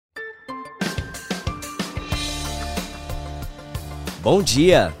Bom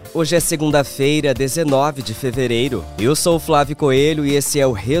dia! Hoje é segunda-feira, 19 de fevereiro. Eu sou o Flávio Coelho e esse é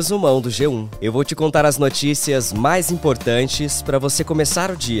o resumão do G1. Eu vou te contar as notícias mais importantes para você começar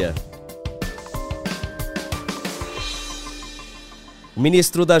o dia. O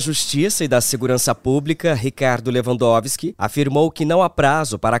ministro da Justiça e da Segurança Pública, Ricardo Lewandowski, afirmou que não há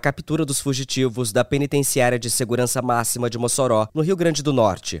prazo para a captura dos fugitivos da penitenciária de segurança máxima de Mossoró, no Rio Grande do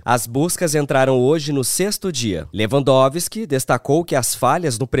Norte. As buscas entraram hoje no 6º dia. Lewandowski destacou que as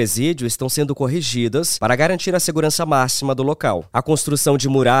falhas no presídio estão sendo corrigidas para garantir a segurança máxima do local. A construção de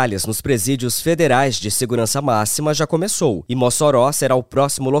muralhas nos presídios federais de segurança máxima já começou, e Mossoró será o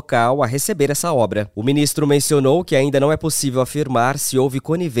próximo local a receber essa obra. O ministro mencionou que ainda não é possível afirmar se houve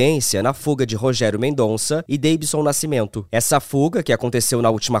conivência na fuga de Rogério Mendonça e Deibson Nascimento. Essa fuga, que aconteceu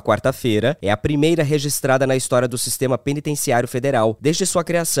na última quarta-feira, é a primeira registrada na história do sistema penitenciário federal, desde sua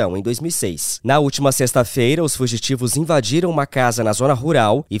criação, em 2006. Na última sexta-feira, os fugitivos invadiram uma casa na zona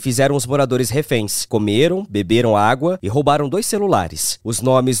rural e fizeram os moradores reféns. Comeram, beberam água e roubaram 2 celulares. Os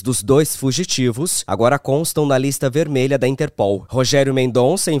nomes dos 2 fugitivos agora constam na lista vermelha da Interpol. Rogério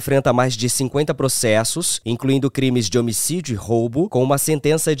Mendonça enfrenta mais de 50 processos, incluindo crimes de homicídio e roubo, com uma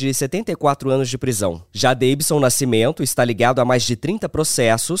sentença de 74 anos de prisão. Já Deibson Nascimento está ligado a mais de 30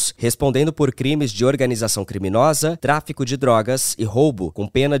 processos, respondendo por crimes de organização criminosa, tráfico de drogas e roubo, com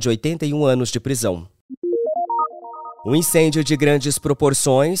pena de 81 anos de prisão. Um incêndio de grandes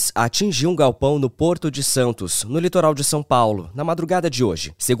proporções atingiu um galpão no Porto de Santos, no litoral de São Paulo, na madrugada de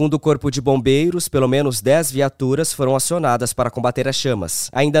hoje. Segundo o Corpo de Bombeiros, pelo menos 10 viaturas foram acionadas para combater as chamas.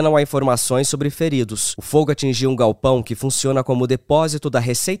 Ainda não há informações sobre feridos. O fogo atingiu um galpão que funciona como depósito da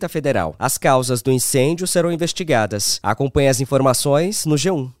Receita Federal. As causas do incêndio serão investigadas. Acompanhe as informações no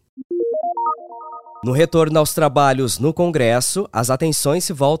G1. No retorno aos trabalhos no Congresso, as atenções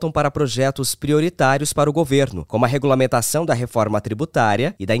se voltam para projetos prioritários para o governo, como a regulamentação da reforma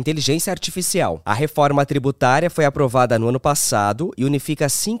tributária e da inteligência artificial. A reforma tributária foi aprovada no ano passado e unifica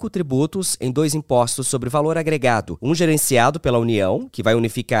 5 tributos em 2 impostos sobre valor agregado, um gerenciado pela União, que vai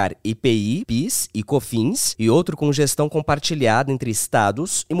unificar IPI, PIS e COFINS, e outro com gestão compartilhada entre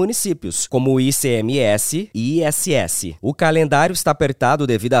estados e municípios, como o ICMS e ISS. O calendário está apertado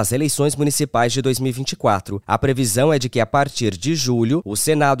devido às eleições municipais de 2024. A previsão é de que a partir de julho, o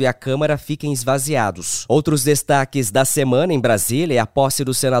Senado e a Câmara fiquem esvaziados. Outros destaques da semana em Brasília é a posse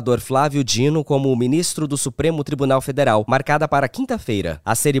do senador Flávio Dino como ministro do Supremo Tribunal Federal, marcada para quinta-feira.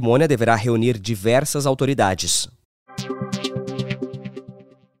 A cerimônia deverá reunir diversas autoridades.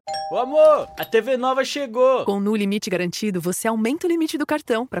 Ô amor, a TV nova chegou! Com No Limite Garantido, você aumenta o limite do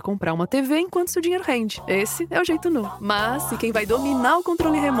cartão para comprar uma TV enquanto seu dinheiro rende. Esse é o jeito Nu. Mas se quem vai dominar o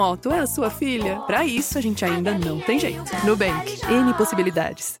controle remoto é a sua filha, para isso a gente ainda não tem jeito. Nubank, N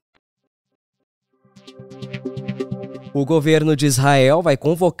possibilidades. O governo de Israel vai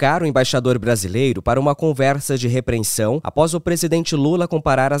convocar o embaixador brasileiro para uma conversa de repreensão após o presidente Lula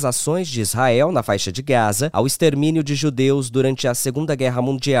comparar as ações de Israel na Faixa de Gaza ao extermínio de judeus durante a Segunda Guerra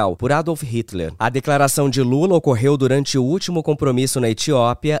Mundial por Adolf Hitler. A declaração de Lula ocorreu durante o último compromisso na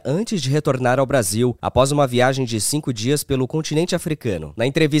Etiópia antes de retornar ao Brasil, após uma viagem de 5 dias pelo continente africano. Na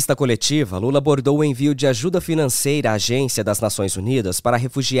entrevista coletiva, Lula abordou o envio de ajuda financeira à Agência das Nações Unidas para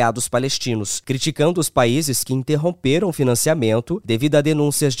refugiados palestinos, criticando os países que interromperam o financiamento devido a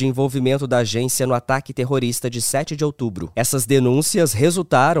denúncias de envolvimento da agência no ataque terrorista de 7 de outubro. Essas denúncias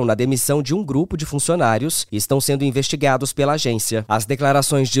resultaram na demissão de um grupo de funcionários e estão sendo investigados pela agência. As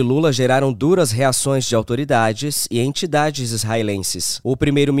declarações de Lula geraram duras reações de autoridades e entidades israelenses. O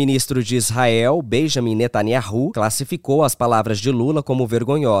primeiro-ministro de Israel, Benjamin Netanyahu, classificou as palavras de Lula como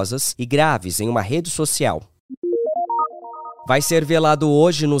vergonhosas e graves em uma rede social. Vai ser velado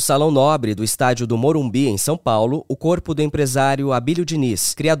hoje no Salão Nobre do estádio do Morumbi, em São Paulo, o corpo do empresário Abílio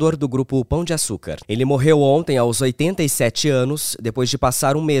Diniz, criador do grupo Pão de Açúcar. Ele morreu ontem aos 87 anos, depois de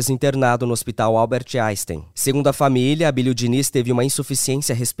passar um mês internado no Hospital Albert Einstein. Segundo a família, Abílio Diniz teve uma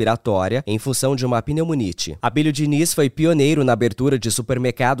insuficiência respiratória em função de uma pneumonite. Abílio Diniz foi pioneiro na abertura de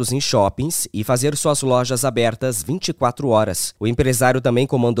supermercados em shoppings e fazer suas lojas abertas 24 horas. O empresário também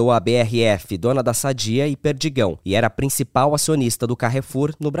comandou a BRF, dona da Sadia e Perdigão, e era a principal acionista do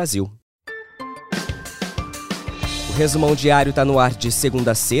Carrefour no Brasil. O Resumão Diário está no ar de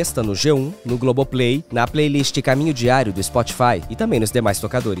segunda a sexta no G1, no Globoplay, na playlist Caminho Diário do Spotify e também nos demais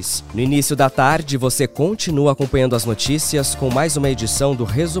tocadores. No início da tarde, você continua acompanhando as notícias com mais uma edição do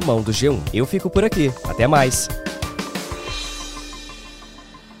Resumão do G1. Eu fico por aqui. Até mais!